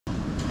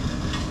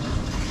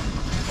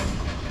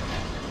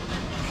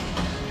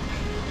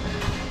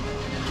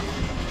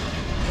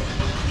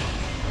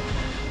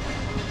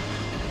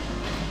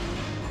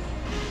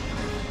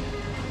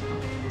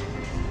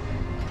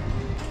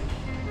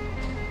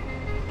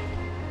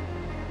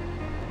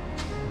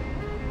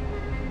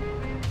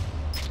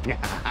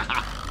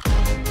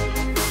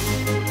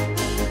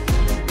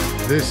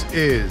This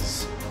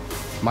is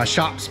my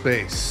shop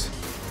space.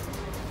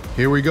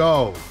 Here we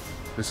go.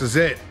 This is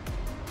it.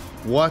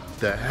 What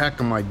the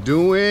heck am I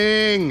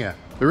doing?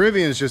 The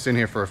Rivian is just in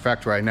here for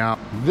effect right now.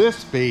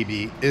 This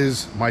baby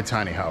is my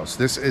tiny house.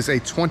 This is a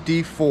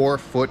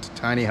 24-foot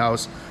tiny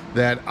house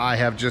that I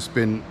have just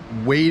been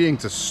waiting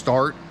to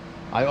start.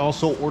 I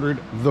also ordered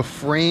the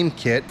frame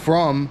kit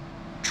from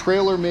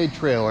Trailer Made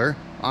Trailer.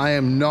 I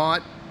am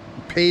not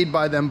paid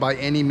by them by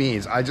any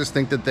means. I just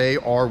think that they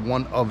are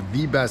one of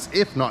the best,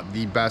 if not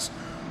the best,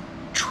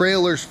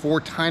 trailers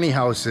for tiny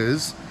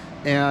houses,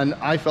 and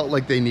I felt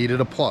like they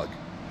needed a plug.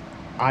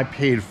 I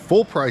paid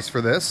full price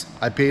for this.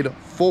 I paid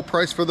full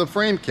price for the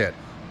frame kit.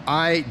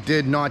 I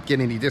did not get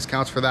any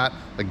discounts for that.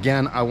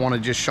 Again, I want to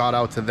just shout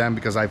out to them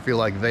because I feel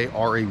like they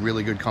are a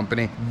really good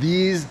company.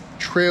 These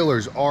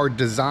trailers are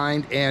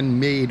designed and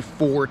made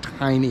for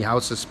tiny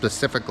houses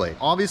specifically.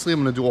 Obviously,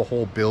 I'm going to do a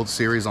whole build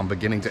series on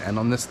beginning to end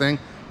on this thing,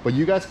 but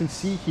you guys can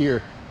see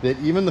here that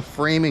even the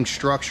framing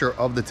structure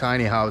of the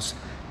tiny house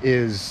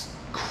is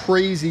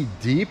crazy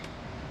deep.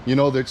 You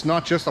know, it's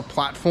not just a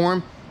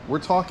platform. We're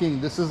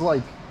talking, this is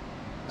like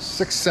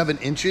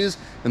 6-7 inches,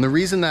 and the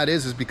reason that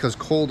is because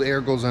cold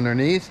air goes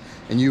underneath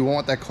and you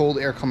want that cold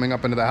air coming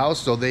up into the house,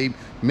 so they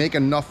make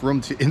enough room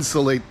to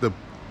insulate the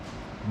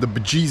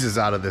bejesus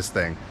out of this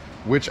thing,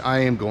 which I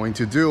am going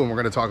to do, and we're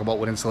going to talk about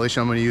what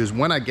insulation I'm going to use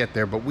when I get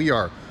there, but we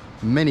are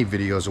many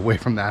videos away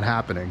from that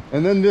happening.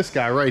 And then this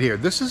guy right here,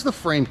 this is the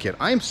frame kit.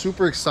 I am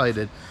super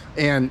excited,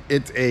 and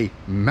it's a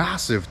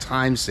massive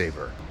time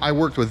saver. I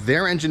worked with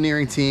their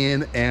engineering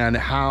team and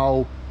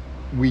how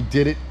we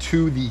did it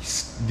to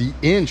the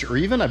inch, or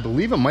even I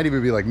believe it might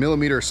even be like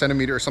millimeter or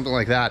centimeter or something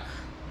like that,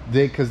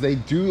 because they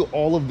do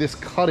all of this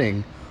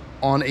cutting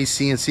on a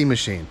CNC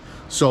machine.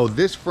 So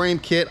this frame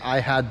kit I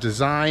had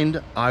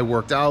designed, I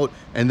worked out,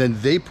 and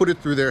then they put it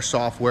through their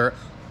software.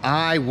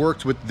 I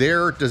worked with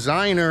their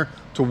designer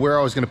to where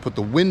I was going to put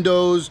the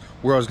windows,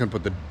 where I was going to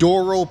put the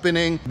door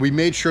opening. We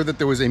made sure that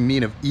there was a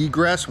mean of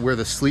egress where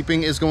the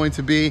sleeping is going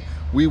to be.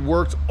 We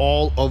worked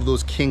all of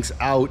those kinks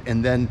out,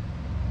 and then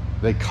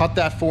they cut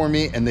that for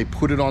me and they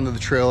put it onto the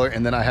trailer,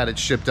 and then I had it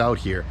shipped out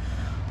here.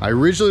 I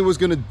originally was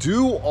gonna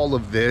do all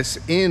of this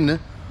in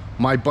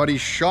my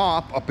buddy's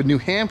shop up in New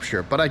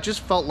Hampshire, but I just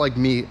felt like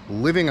me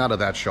living out of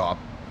that shop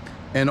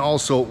and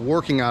also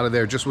working out of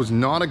there just was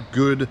not a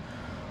good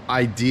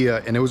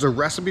idea, and it was a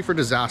recipe for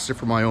disaster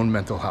for my own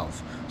mental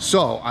health.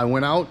 So I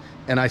went out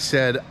and I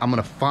said, I'm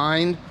gonna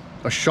find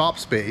a shop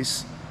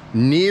space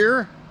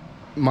near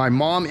my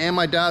mom and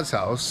my dad's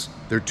house.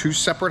 They're two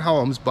separate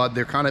homes, but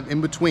they're kind of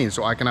in between,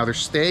 so I can either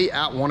stay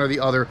at one or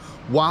the other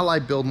while I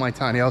build my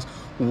tiny house,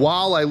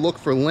 while I look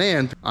for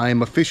land. I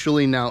am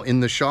officially now in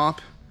the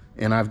shop,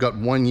 and I've got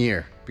 1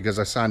 year because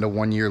I signed a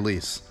 1-year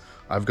lease.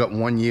 I've got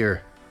 1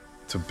 year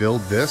to build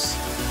this.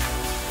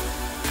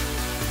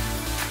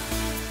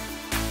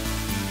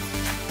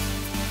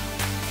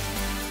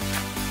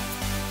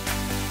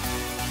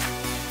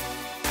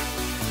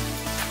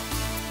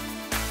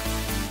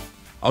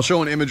 I'll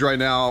show an image right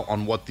now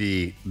on what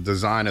the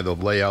design of the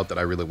layout that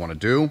I really want to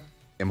do.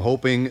 I'm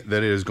hoping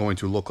that it is going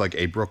to look like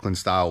a Brooklyn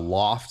style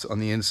loft on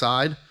the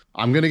inside.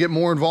 I'm going to get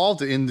more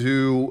involved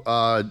into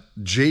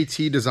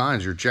JT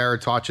Designs, or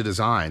Jared Tacha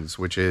Designs,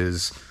 which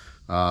is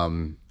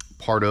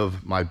part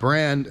of my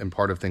brand and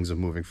part of things of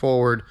moving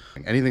forward.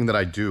 Anything that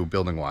I do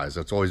building wise,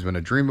 that's always been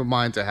a dream of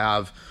mine, to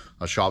have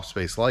a shop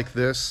space like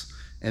this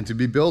and to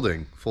be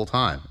building full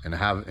time and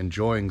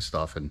enjoying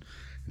stuff and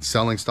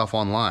selling stuff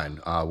online,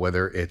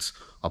 whether it's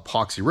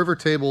epoxy river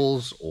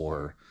tables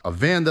or a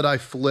van that I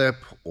flip,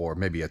 or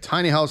maybe a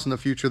tiny house in the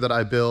future that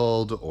I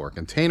build, or a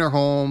container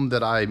home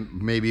that I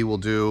maybe will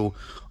do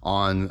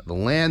on the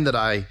land that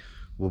I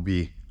will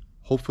be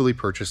hopefully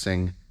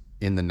purchasing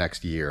in the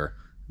next year.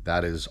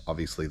 That is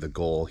obviously the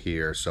goal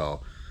here.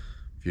 So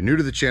if you're new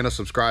to the channel,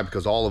 subscribe,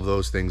 because all of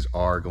those things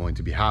are going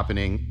to be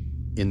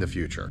happening in the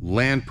future.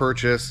 Land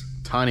purchase,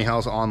 tiny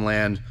house on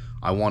land.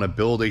 I want to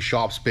build a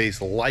shop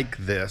space like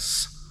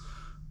this.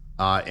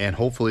 And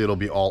hopefully it'll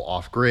be all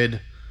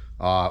off-grid,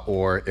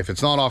 or if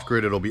it's not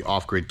off-grid, it'll be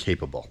off-grid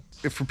capable.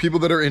 For people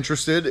that are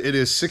interested, it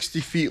is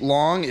 60 feet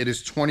long, it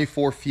is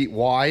 24 feet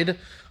wide,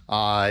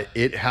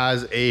 it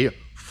has a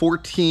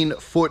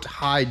 14-foot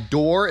high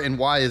door. And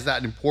why is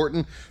that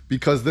important?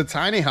 Because the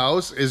tiny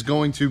house is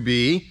going to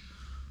be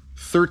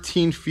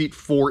 13 feet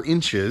 4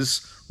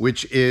 inches,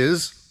 which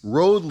is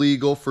road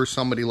legal for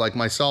somebody like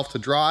myself to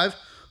drive.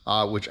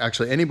 Which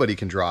actually anybody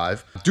can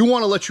drive. Do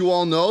want to let you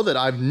all know that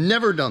I've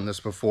never done this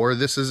before.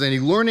 This is a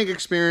learning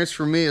experience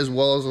for me as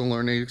well as a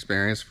learning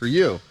experience for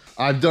you.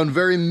 I've done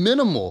very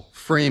minimal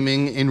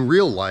framing in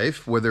real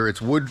life, whether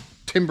it's wood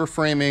timber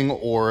framing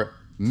or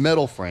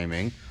metal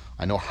framing.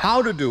 I know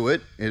how to do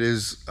it. It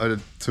is,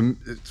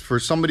 for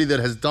somebody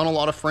that has done a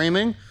lot of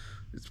framing,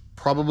 it's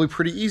probably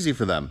pretty easy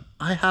for them.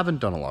 I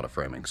haven't done a lot of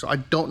framing, so I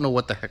don't know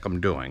what the heck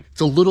I'm doing.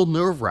 It's a little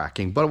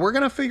nerve-wracking, but we're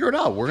gonna figure it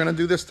out. We're gonna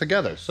do this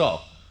together.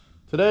 So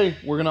today,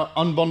 we're gonna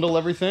unbundle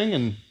everything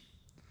and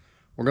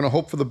we're gonna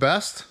hope for the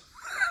best.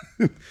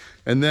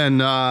 And then,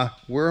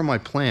 where are my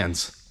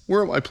plans?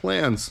 Where are my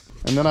plans?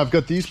 And then I've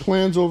got these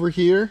plans over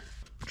here.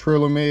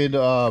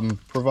 TrailerMade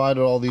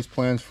provided all these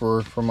plans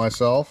for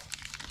myself.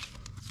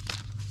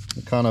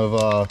 Kind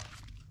of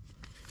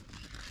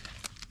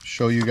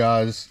show you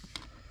guys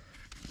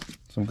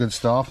some good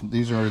stuff.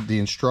 These are the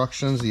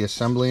instructions, the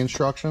assembly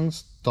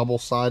instructions,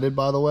 double-sided,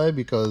 by the way,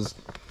 because,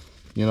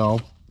 you know,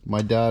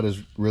 my dad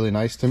is really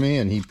nice to me,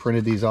 and he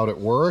printed these out at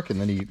work,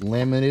 and then he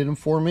laminated them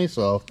for me.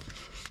 So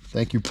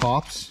thank you,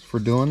 Pops, for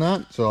doing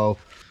that. So,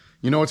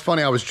 you know, it's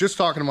funny. I was just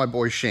talking to my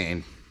boy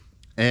Shane,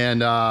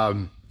 and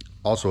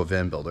also a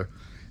van builder,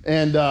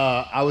 and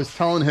I was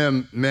telling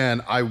him,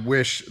 man, I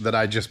wish that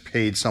I just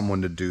paid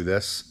someone to do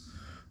this.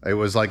 It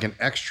was like an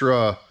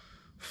extra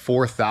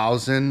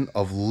 $4,000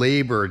 of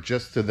labor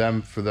just for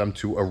them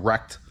to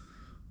erect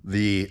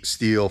the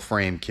steel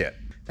frame kit.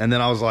 And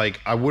then I was like,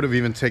 I would have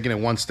even taken it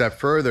one step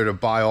further to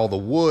buy all the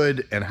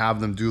wood and have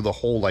them do the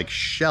whole like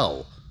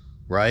shell,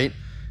 right?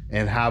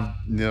 And have,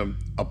 do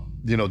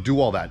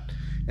all that.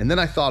 And then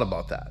I thought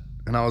about that,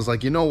 and I was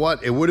like, you know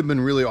what? It would have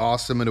been really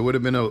awesome, and it would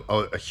have been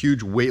a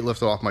huge weight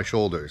lifted off my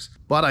shoulders.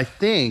 But I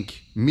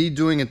think me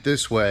doing it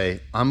this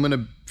way, I'm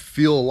gonna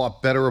feel a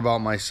lot better about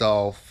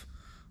myself.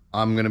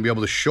 I'm gonna be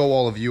able to show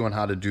all of you on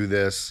how to do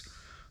this.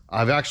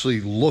 I've actually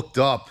looked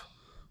up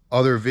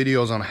other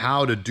videos on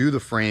how to do the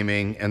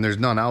framing, and there's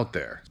none out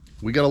there.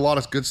 We got a lot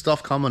of good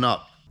stuff coming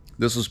up.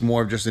 This is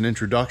more of just an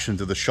introduction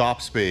to the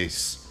shop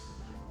space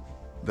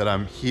that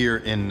I'm here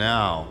in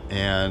now,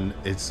 and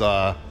it's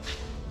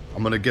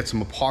I'm gonna get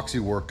some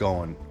epoxy work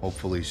going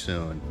hopefully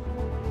soon.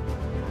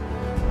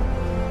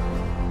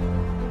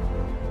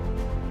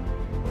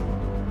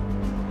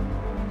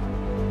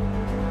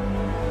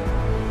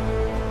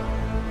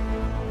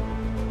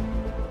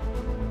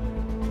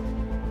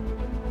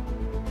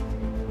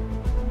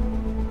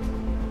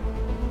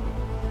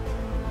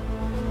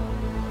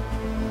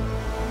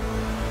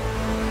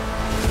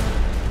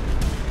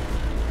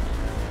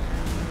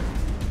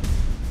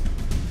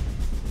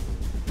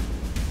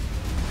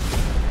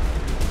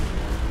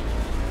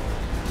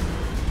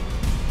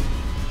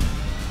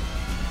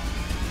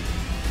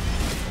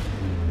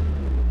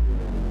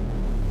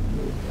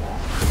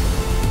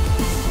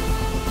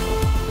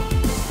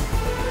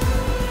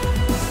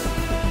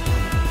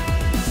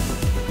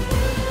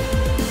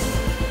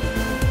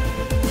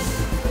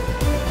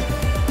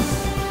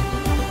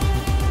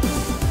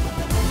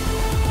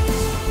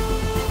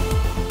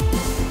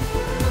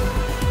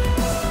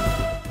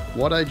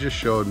 What I just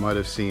showed might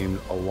have seemed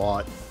a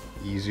lot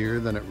easier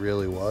than it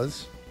really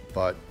was,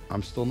 but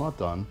I'm still not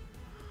done.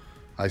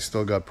 I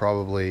still got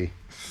probably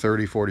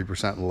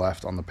 30–40%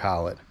 left on the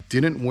pallet.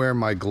 Didn't wear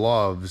my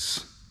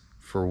gloves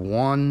for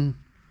one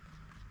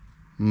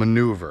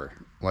maneuver,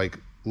 like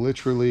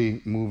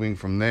literally moving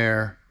from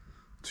there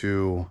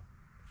to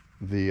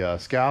the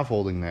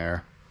scaffolding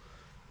there,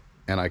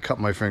 and I cut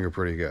my finger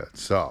pretty good.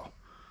 So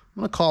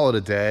I'm gonna call it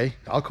a day.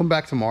 I'll come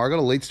back tomorrow. I got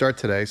a late start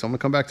today, so I'm gonna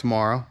come back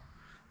tomorrow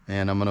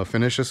and I'm gonna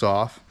finish this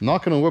off. I'm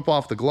not gonna whip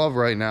off the glove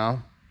right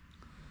now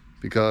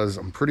because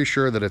I'm pretty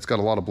sure that it's got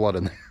a lot of blood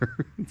in there.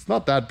 It's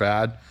not that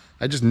bad.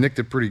 I just nicked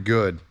it pretty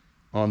good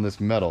on this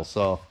metal.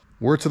 So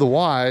word to the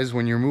wise,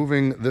 when you're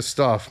moving this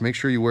stuff, make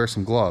sure you wear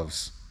some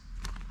gloves.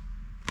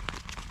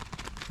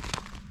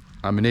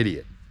 I'm an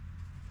idiot.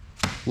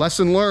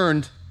 Lesson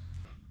learned.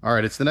 All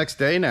right, it's the next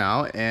day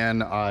now,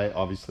 and I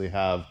obviously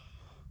have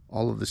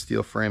all of the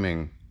steel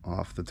framing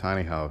off the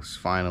tiny house,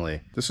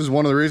 finally. This is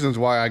one of the reasons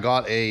why I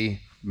got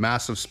a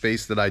massive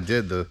space that I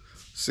did, the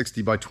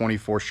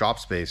 60×24 shop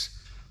space.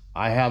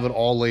 I have it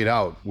all laid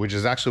out, which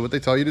is actually what they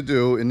tell you to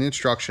do in the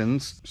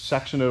instructions.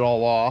 Section it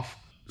all off.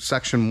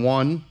 Section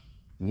 1,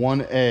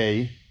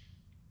 1A,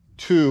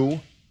 2,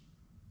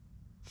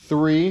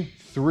 3,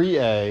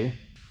 3A,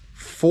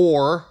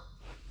 4.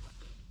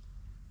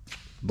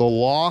 The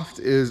loft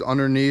is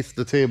underneath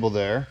the table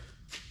there.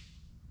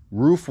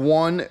 Roof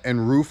 1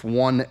 and roof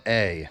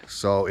 1A.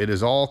 So it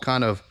is all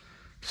kind of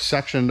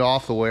sectioned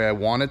off the way I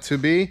want it to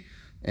be,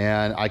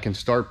 and I can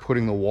start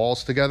putting the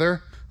walls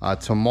together.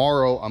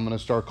 Tomorrow I'm going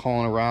to start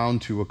calling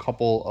around to a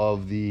couple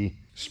of the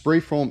spray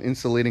foam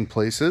insulating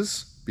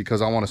places,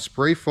 because I want to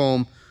spray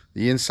foam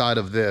the inside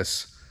of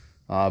this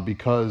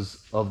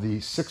because of the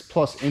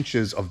 6+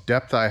 inches of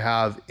depth I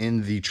have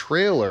in the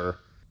trailer,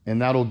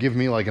 and that'll give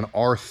me like an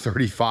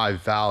R35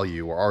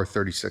 value or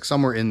R36,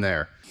 somewhere in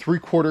there.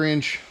 3/4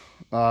 inch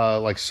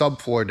like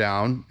subfloor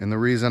down, and the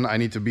reason I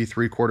need to be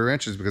 3/4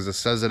 inches because it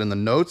says it in the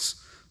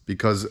notes,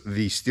 because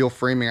the steel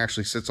framing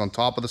actually sits on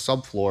top of the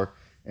subfloor,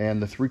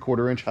 and the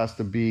 3/4 inch has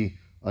to be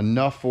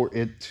enough for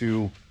it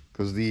to,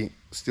 because the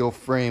steel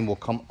frame will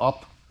come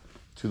up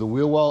to the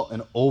wheel well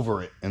and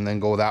over it and then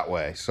go that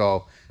way.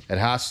 So it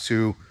has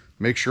to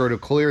make sure to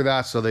clear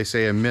that, so they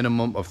say a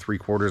minimum of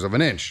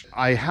 3/4 inch.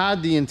 I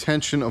had the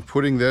intention of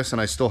putting this,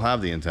 and I still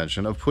have the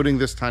intention of putting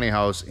this tiny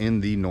house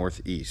in the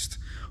northeast.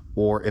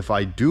 Or if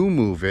I do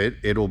move it,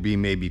 it'll be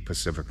maybe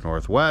Pacific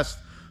Northwest,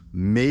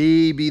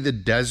 maybe the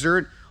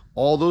desert.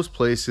 All those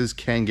places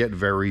can get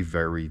very,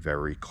 very,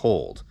 very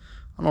cold.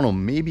 I don't know,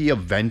 maybe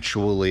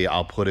eventually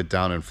I'll put it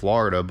down in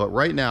Florida, but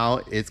right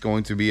now it's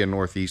going to be a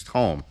Northeast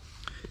home.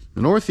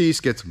 The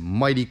Northeast gets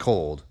mighty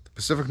cold. The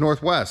Pacific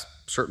Northwest,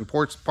 certain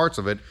parts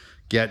of it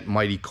get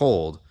mighty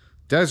cold.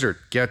 Desert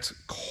gets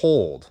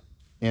cold.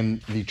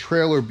 And the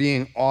trailer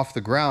being off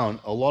the ground,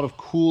 a lot of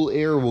cool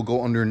air will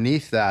go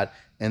underneath that,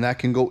 and that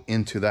can go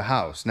into the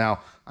house. Now,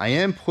 I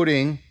am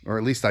putting, or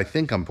at least I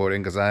think I'm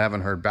putting, because I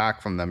haven't heard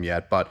back from them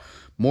yet, but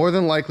more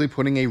than likely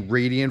putting a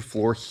radiant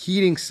floor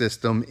heating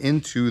system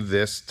into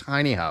this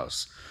tiny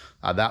house.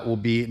 That will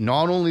be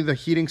not only the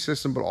heating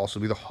system, but also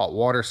be the hot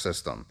water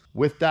system.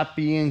 With that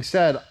being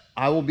said,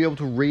 I will be able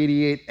to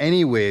radiate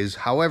anyways.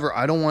 However,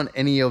 I don't want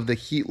any of the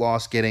heat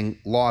loss getting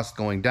lost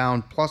going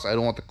down. Plus, I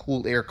don't want the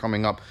cool air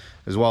coming up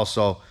as well.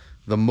 So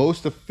the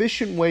most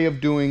efficient way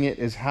of doing it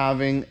is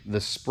having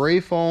the spray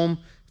foam.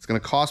 It's going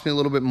to cost me a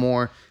little bit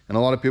more. And a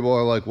lot of people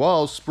are like,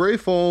 well, spray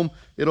foam,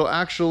 it'll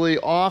actually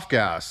off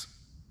gas.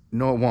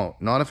 No, it won't.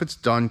 Not if it's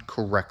done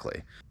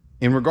correctly.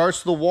 In regards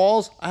to the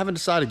walls, I haven't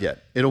decided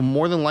yet. It'll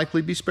more than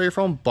likely be spray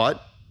foam,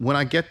 but when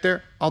I get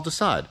there, I'll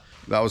decide.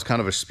 That was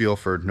kind of a spiel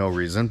for no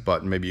reason,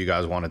 but maybe you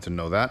guys wanted to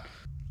know that.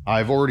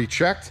 I've already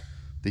checked.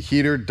 The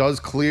heater does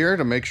clear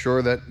to make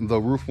sure that the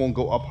roof won't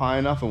go up high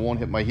enough and won't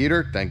hit my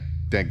heater. Thank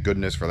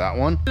goodness for that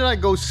one. Did I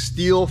go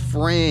steel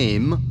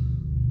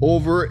frame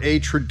over a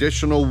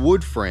traditional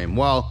wood frame?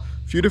 Well,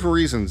 a few different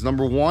reasons.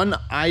 Number one,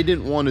 I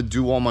didn't want to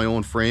do all my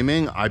own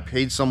framing. I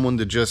paid someone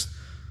to just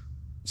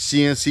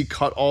CNC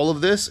cut all of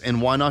this, and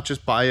why not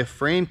just buy a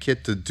frame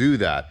kit to do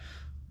that?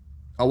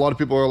 A lot of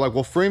people are like,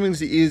 well, framing's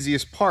the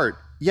easiest part.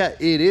 Yeah,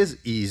 it is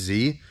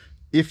easy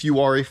if you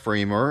are a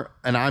framer,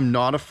 and I'm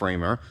not a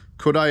framer.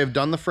 Could I have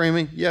done the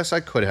framing? Yes,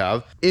 I could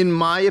have. In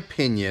my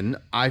opinion,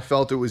 I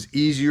felt it was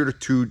easier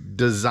to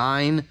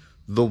design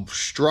the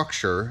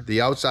structure,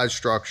 the outside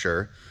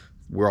structure,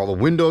 where all the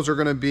windows are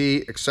gonna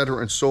be, etc.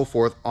 and so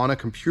forth, on a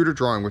computer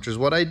drawing, which is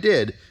what I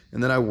did.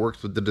 And then I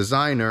worked with the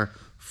designer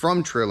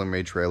from Trailer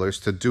Made Trailers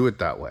to do it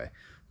that way.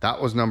 That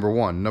was number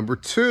one. Number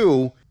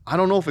two, I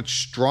don't know if it's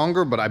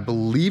stronger, but I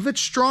believe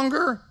it's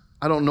stronger.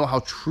 I don't know how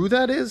true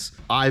that is.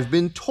 I've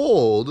been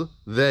told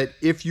that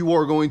if you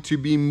are going to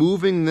be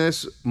moving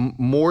this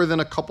more than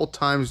a couple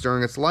times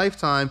during its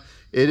lifetime,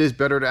 it is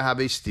better to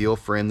have a steel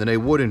frame than a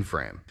wooden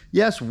frame.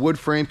 Yes, wood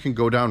frame can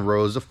go down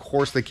roads. Of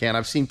course they can.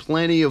 I've seen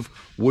plenty of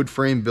wood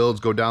frame builds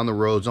go down the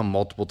roads on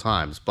multiple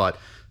times, but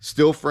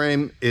steel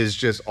frame is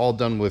just all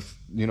done with,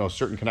 you know,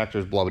 certain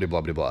connectors, blah, blah,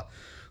 blah, blah, blah.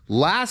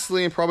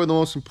 Lastly, and probably the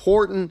most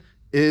important,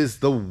 is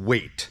the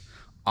weight.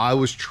 I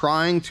was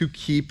trying to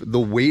keep the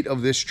weight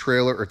of this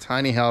trailer or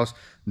tiny house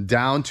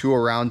down to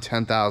around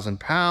 10,000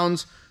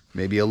 pounds,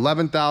 maybe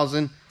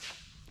 11,000.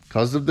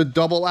 Because of the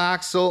double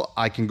axle,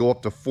 I can go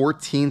up to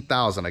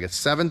 14,000. I get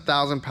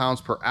 7,000 pounds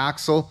per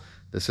axle.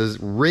 This is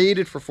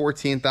rated for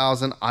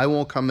 14,000. I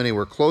won't come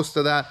anywhere close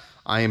to that.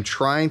 I am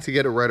trying to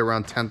get it right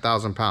around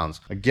 10,000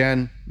 pounds.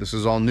 Again, this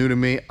is all new to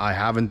me. I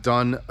haven't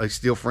done a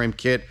steel frame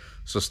kit,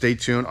 so stay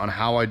tuned on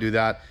how I do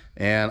that,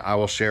 and I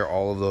will share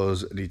all of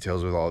those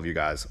details with all of you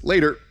guys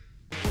later.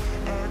 If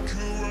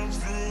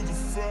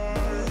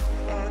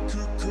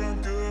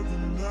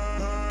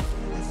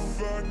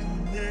I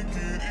can make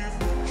it, if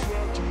I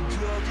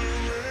try to